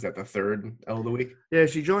the third L of the week? Yeah,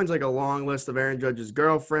 she joins like a long list of Aaron Judge's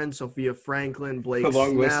girlfriends, Sophia Franklin, Blake Snell. A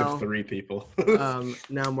long list of 3 people.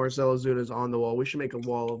 Now Marcell Ozuna is on the wall. We should make a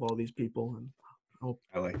wall of all these people.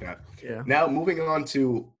 I like that. Yeah. Now, moving on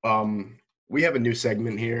to we have a new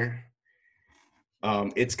segment here.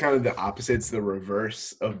 It's kind of the opposite. It's the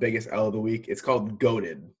reverse of Biggest L of the Week. It's called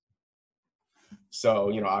Goated.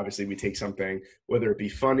 So, obviously we take something, whether it be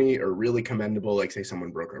funny or really commendable, like say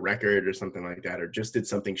someone broke a record or something like that, or just did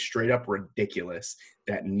something straight up ridiculous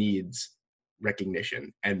that needs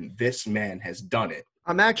recognition. And this man has done it.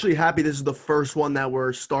 I'm actually happy this is the first one that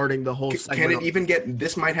we're starting the whole segment. Can it even get,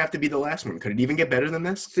 this might have to be the last one. Could it even get better than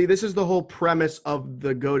this? See, this is the whole premise of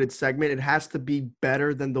the GOATed segment. It has to be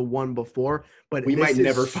better than the one before, but We might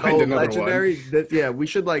never find another legendary that, we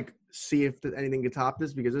should see if anything can top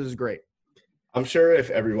this because this is great. I'm sure if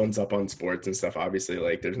everyone's up on sports and stuff, obviously,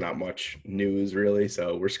 there's not much news really,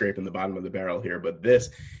 so we're scraping the bottom of the barrel here. But this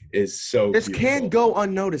is so. This beautiful. can't go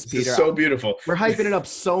unnoticed, Peter. This is so beautiful. We're hyping it up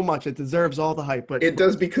so much; it deserves all the hype. But it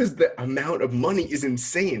does because the amount of money is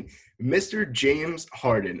insane. Mr. James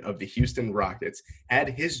Harden of the Houston Rockets had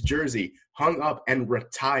his jersey hung up and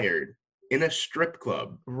retired in a strip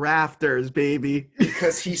club. Rafters, baby.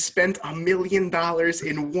 Because he spent $1 million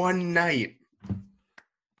in one night.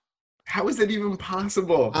 How is that even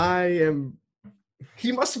possible?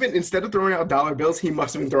 He must have been, instead of throwing out dollar bills, he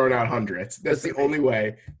must have been throwing out hundreds. That's the only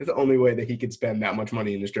way. That's the only way that he could spend that much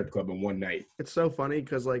money in the strip club in one night. It's so funny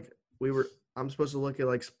because I'm supposed to look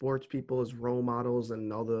at sports people as role models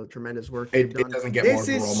and all the tremendous work it doesn't get more of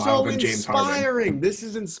a role model than James Harden. This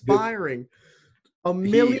is inspiring. $1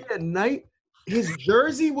 million a night. His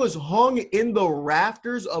jersey was hung in the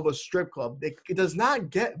rafters of a strip club. It does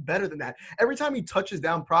not get better than that. Every time he touches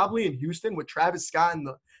down, probably in Houston with Travis Scott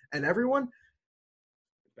and everyone.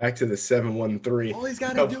 Back to the 713. All he's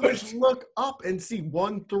got to do is look up and see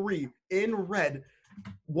 1-3 in red,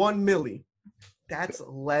 1 milli. That's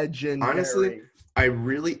legendary. Honestly,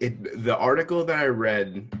 the article that I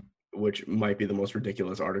read, which might be the most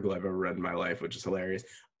ridiculous article I've ever read in my life, which is hilarious.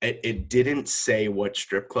 It didn't say what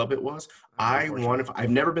strip club it was. I've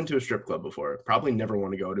never been to a strip club before. Probably never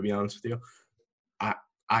want to go, to be honest with you.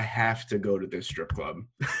 I have to go to this strip club.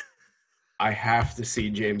 I have to see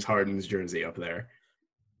James Harden's jersey up there.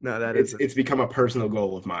 No, it's become a personal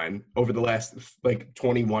goal of mine over the last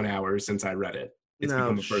 21 hours since I read it.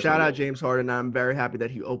 Shout out James Harden. I'm very happy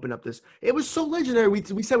that he opened up this. It was so legendary.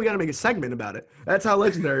 We said we got to make a segment about it. That's how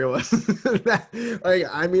legendary it was.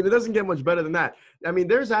 It doesn't get much better than that.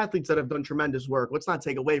 There's athletes that have done tremendous work. Let's not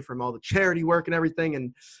take away from all the charity work and everything.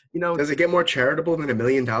 And does it get more charitable than $1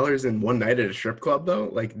 million in one night at a strip club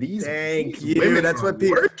though? Thank you. That's what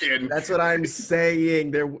people. That's what I'm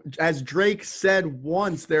saying. As Drake said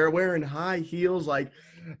once, they're wearing high heels.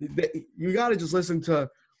 You got to just listen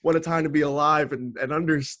to What a Time to Be Alive and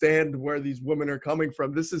understand where these women are coming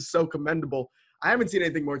from. This is so commendable. I haven't seen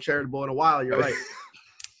anything more charitable in a while. You're right.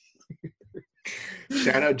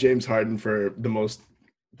 Shout out James Harden for the most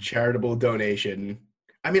charitable donation.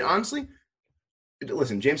 Honestly,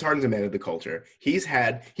 listen, James Harden's a man of the culture. He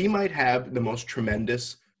might have the most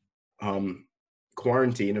tremendous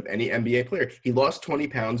quarantine of any NBA player. He lost 20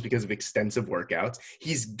 pounds because of extensive workouts.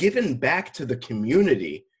 He's given back to the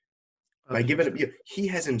community. He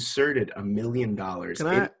has inserted $1 million.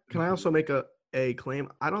 Can I also make a claim?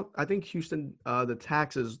 I think Houston, the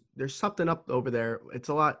taxes, there's something up over there. It's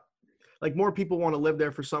a lot, more people want to live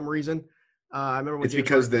there for some reason. I remember when it's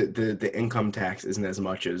because the income tax isn't as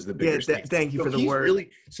much as the bigger states. Thank you for the word.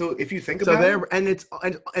 So if you think about it,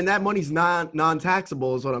 and that money's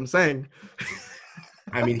non-taxable is what I'm saying.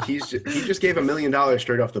 He just gave $1 million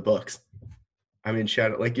straight off the books.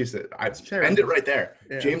 Shout out, like you said, end it right there.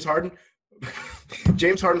 Yeah.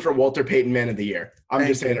 James Harden for Walter Payton Man of the Year. I'm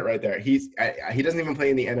just saying it right there. He doesn't even play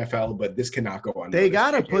in the NFL, but this cannot go on. They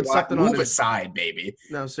got to put something on his aside, baby.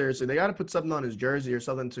 No, seriously, they got to put something on his jersey or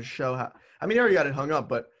something to show how. He already got it hung up,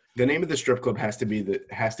 but the name of the strip club has to be the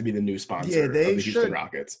new sponsor of the Houston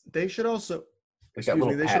Rockets. They should also. They should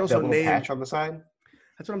also name patch on the side.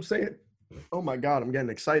 That's what I'm saying. Oh my God, I'm getting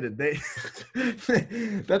excited.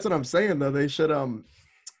 That's what I'm saying though. They should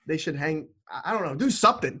hang. I don't know, do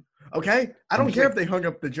something. Okay, I don't care if they hung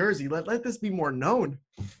up the jersey. Let this be more known.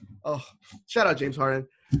 Oh, shout out James Harden.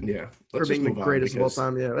 Yeah, for being the greatest of all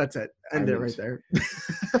time. Yeah, that's it. End it right there.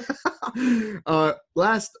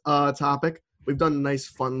 Last topic. We've done a nice,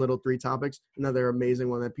 fun little 3 topics. Another amazing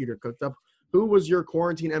one that Peter cooked up. Who was your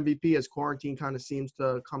quarantine MVP as quarantine kind of seems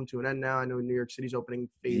to come to an end now? I know New York City's opening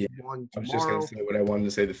phase 1 tomorrow. I was just going to say what I wanted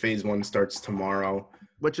to say. The phase 1 starts tomorrow.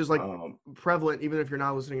 Which is prevalent even if you're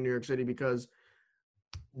not listening in New York City because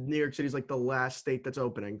New York City's the last state that's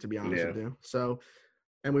opening, to be honest with you. So,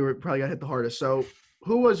 and we probably got hit the hardest. So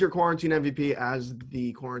who was your quarantine MVP as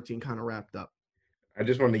the quarantine kind of wrapped up? I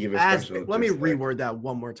just wanted to give a special. Let me reword that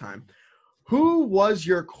one more time. Who was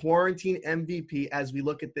your quarantine MVP as we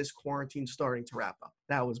look at this quarantine starting to wrap up?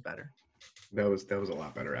 That was better. That was a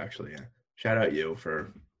lot better, actually. Yeah. Shout out you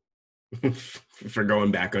for for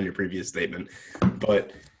going back on your previous statement.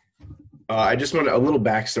 But I just want a little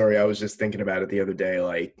backstory. I was just thinking about it the other day.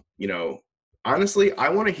 Like, honestly, I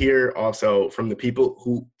want to hear also from the people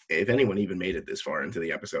who, if anyone even made it this far into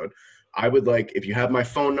the episode, I would like, if you have my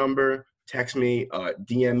phone number, text me,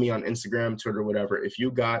 DM me on Instagram, Twitter, whatever. If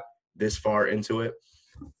you got this far into it,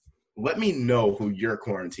 let me know who your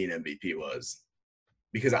quarantine MVP was,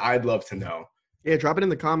 because I'd love to know. Yeah, drop it in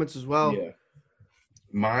the comments as well. Yeah.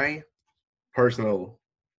 My personal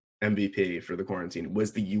MVP for the quarantine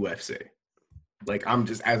was the UFC. Like, I'm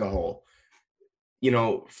just, as a whole,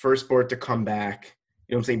 first sport to come back,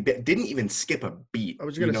 you know what I'm saying? Didn't even skip a beat. I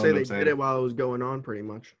was going to say they did it while it was going on pretty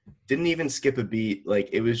much. Didn't even skip a beat. Like,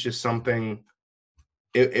 it was just something,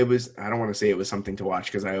 it was, I don't want to say it was something to watch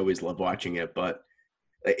because I always love watching it, but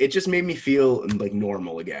it just made me feel like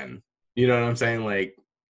normal again. You know what I'm saying? Like,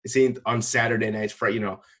 seeing on Saturday nights,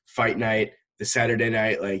 fight night, the Saturday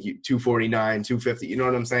night, like 249, 250, you know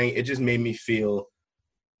what I'm saying? It just made me feel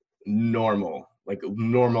normal, like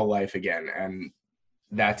normal life again. And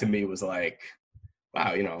that to me was like,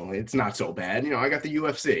 wow, it's not so bad. I got the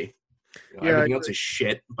UFC. Everything else is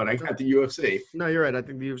shit, but I got the UFC. No, you're right. I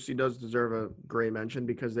think the UFC does deserve a great mention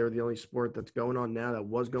because they're the only sport that's going on now that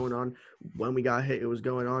was going on. When we got hit, it was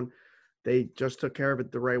going on. They just took care of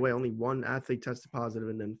it the right way. Only one athlete tested positive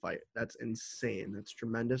and didn't fight. That's insane. That's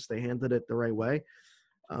tremendous. They handled it the right way.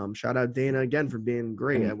 Shout out Dana again for being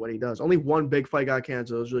great at what he does. Only one big fight got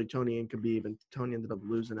canceled. It was really Tony and Khabib, and Tony ended up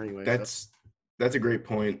losing anyway. That's a great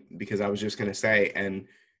point because I was just gonna say, and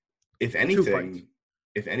if anything,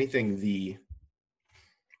 excuse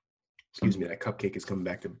me, that cupcake is coming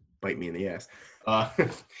back to bite me in the ass.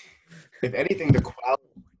 If anything, the quality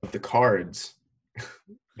of the cards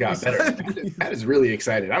got better. That is really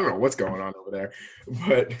excited. I don't know what's going on over there,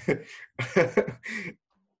 but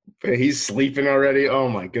he's sleeping already. Oh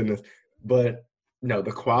my goodness! But no,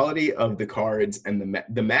 the quality of the cards and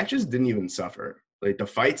the matches didn't even suffer. Like, the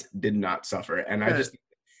fights did not suffer, and I just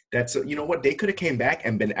that's what, they could have came back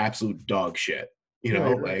and been absolute dog shit.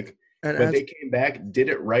 Right. But they came back, did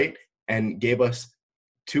it right, and gave us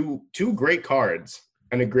two great cards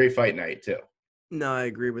and a great fight night too. No, I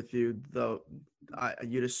agree with you, though.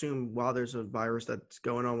 You'd assume while there's a virus that's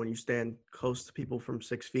going on, when you stand close to people from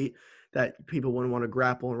 6 feet, that people wouldn't want to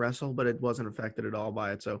grapple and wrestle, but it wasn't affected at all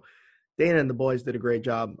by it. So Dana and the boys did a great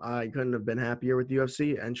job. I couldn't have been happier with the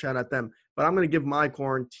UFC, and shout out them. But I'm going to give my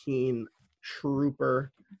quarantine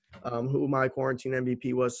trooper, who my quarantine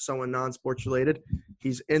MVP was, someone non-sports related.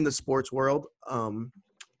 He's in the sports world,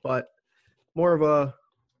 but more of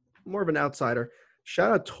an outsider.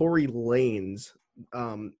 Shout out Tory Lanez.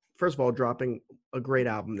 First of all, dropping a great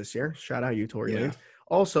album this year. Shout out you, Tory Lanez.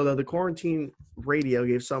 Also, though, the quarantine radio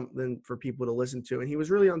gave something for people to listen to, and he was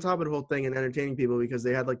really on top of the whole thing and entertaining people because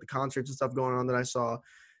they had like the concerts and stuff going on that I saw.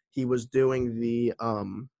 He was doing the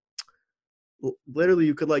literally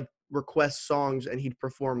you could like request songs and he'd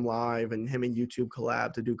perform live, and him and YouTube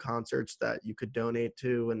collab to do concerts that you could donate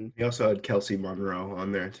to. And he also had Kelsey Monroe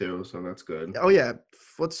on there too, so that's good. Oh yeah,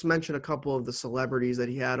 let's mention a couple of the celebrities that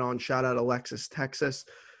he had on. Shout out Alexis Texas.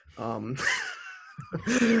 On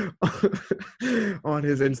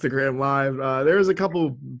his Instagram live. There's a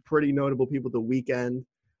couple pretty notable people. The Weeknd,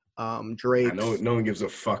 Drake. No one gives a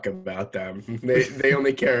fuck about them. They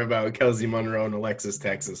only care about Kelsey Monroe and Alexis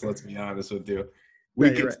Texas. Let's be honest with you.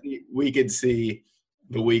 We could see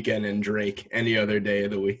The Weeknd and Drake any other day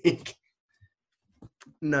of the week.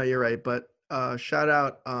 No, you're right. But shout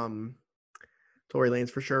out Tory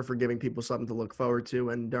Lanez for sure for giving people something to look forward to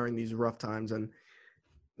and during these rough times, and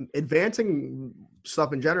advancing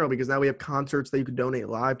stuff in general, because now we have concerts that you could donate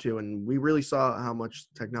live to, and we really saw how much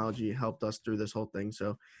technology helped us through this whole thing.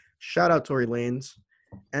 So shout out Tory Lanez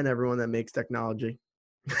and everyone that makes technology.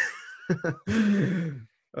 Shout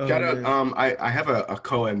out I have a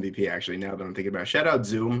co-MVP actually, now that I'm thinking about it. Shout out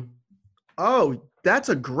Zoom. Oh, that's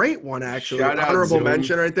a great one, actually. Shout honorable out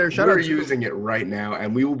mention right there. We're using it right now,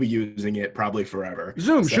 and we will be using it probably forever.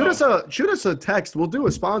 Zoom, so, shoot us a text. We'll do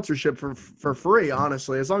a sponsorship for free,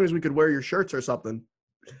 honestly, as long as we could wear your shirts or something.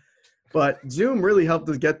 But Zoom really helped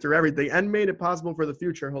us get through everything and made it possible for the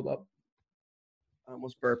future. Hold up. I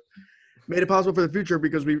almost burped. Made it possible for the future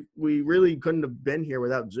because we really couldn't have been here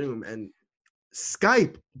without Zoom. And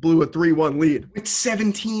Skype blew a 3-1 lead. It's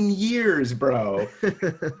 17 years, bro.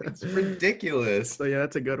 It's ridiculous. So, yeah,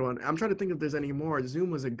 that's a good one. I'm trying to think if there's any more.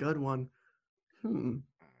 Zoom was a good one.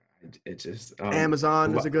 It's just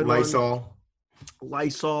Amazon is a good one.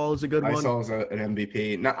 Lysol is a good one. Lysol's an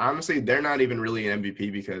MVP. Now, honestly, they're not even really an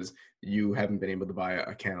MVP because you haven't been able to buy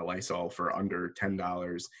a can of Lysol for under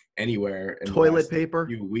 $10 anywhere. Toilet paper.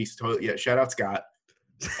 Yeah, shout out Scott.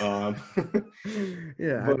 Um,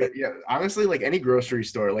 Yeah, I mean, but yeah, honestly, like any grocery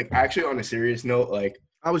store, like actually on a serious note, like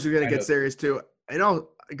I was gonna I get know serious too. And I'll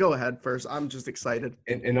go ahead first. I'm just excited.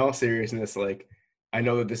 in all seriousness, like I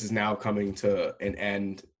know that this is now coming to an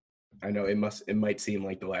end. I know it might seem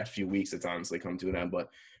like the last few weeks it's honestly come to an end, but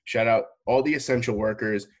shout out all the essential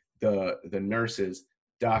workers, the nurses,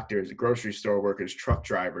 doctors, grocery store workers, truck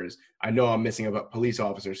drivers. I know I'm missing about police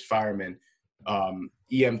officers, firemen,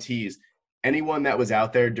 EMTs, anyone that was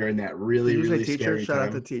out there during that Did really, you say really teachers? scary Shout out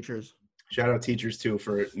to time. teachers. Shout out teachers too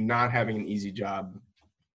for not having an easy job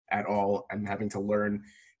at all and having to learn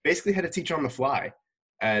basically how to teach on the fly.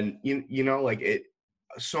 And you know, like it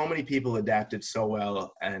so many people adapted so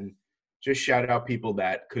well, and just shout out people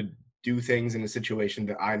that could do things in a situation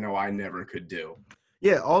that I know I never could do.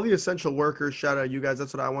 Yeah, all the essential workers. Shout out you guys.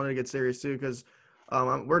 That's what I wanted to get serious too, because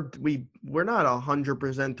we're not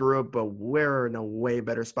 100% through it, but we're in a way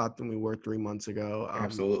better spot than we were 3 months ago.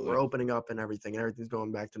 Absolutely. We're opening up and everything's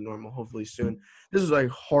going back to normal. Hopefully soon. This was a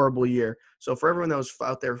horrible year. So for everyone that was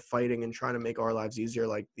out there fighting and trying to make our lives easier,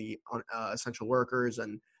 like the essential workers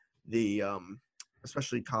and the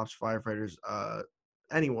especially cops, firefighters,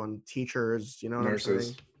 anyone, teachers, you know what I'm saying?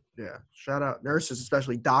 Nurses. Yeah. Shout out nurses,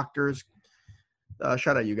 especially doctors.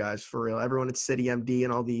 Shout out you guys for real. Everyone at City MD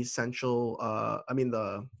and all the essential. I mean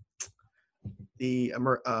what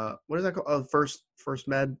is that called? First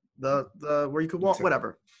med. The where you could walk.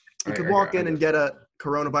 Whatever. You could walk in and get a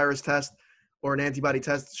coronavirus test or an antibody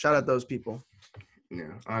test. Shout out those people.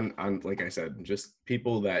 Yeah, on like I said, just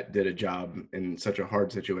people that did a job in such a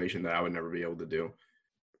hard situation that I would never be able to do.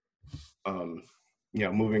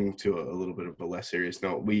 Moving to a little bit of a less serious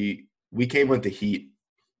note, we came with the heat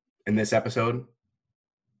in this episode.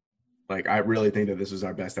 Like I really think that this was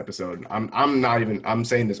our best episode. I'm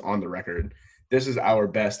saying this on the record. This is our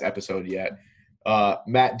best episode yet.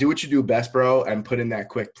 Matt, do what you do best, bro, and put in that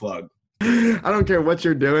quick plug. I don't care what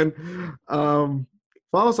you're doing.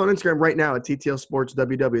 Follow us on Instagram right now at TTL Sports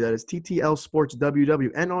WW. That is TTL Sports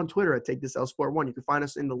WW. And on Twitter at Take This L Sport 1. You can find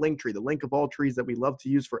us in the link tree, the link of all trees that we love to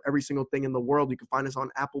use for every single thing in the world. You can find us on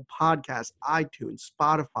Apple Podcasts, iTunes,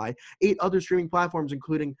 Spotify, 8 other streaming platforms,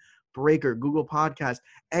 including Breaker, Google Podcasts,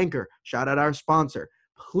 Anchor. Shout out our sponsor.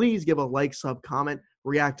 Please give a like, sub, comment,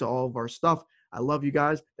 react to all of our stuff. I love you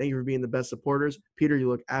guys. Thank you for being the best supporters. Peter, you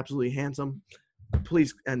look absolutely handsome.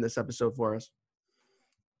 Please end this episode for us.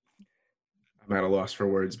 I'm at a loss for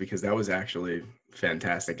words because that was actually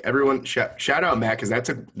fantastic. Everyone shout out Matt because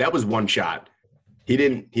that was one shot. He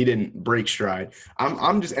didn't break stride.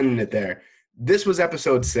 I'm just ending it there. This was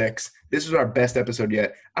episode 6. This was our best episode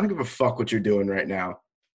yet. I don't give a fuck what you're doing right now.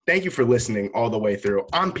 Thank you for listening all the way through.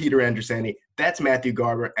 I'm Peter Andrusani. That's Matthew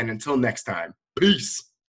Garber. And until next time, peace.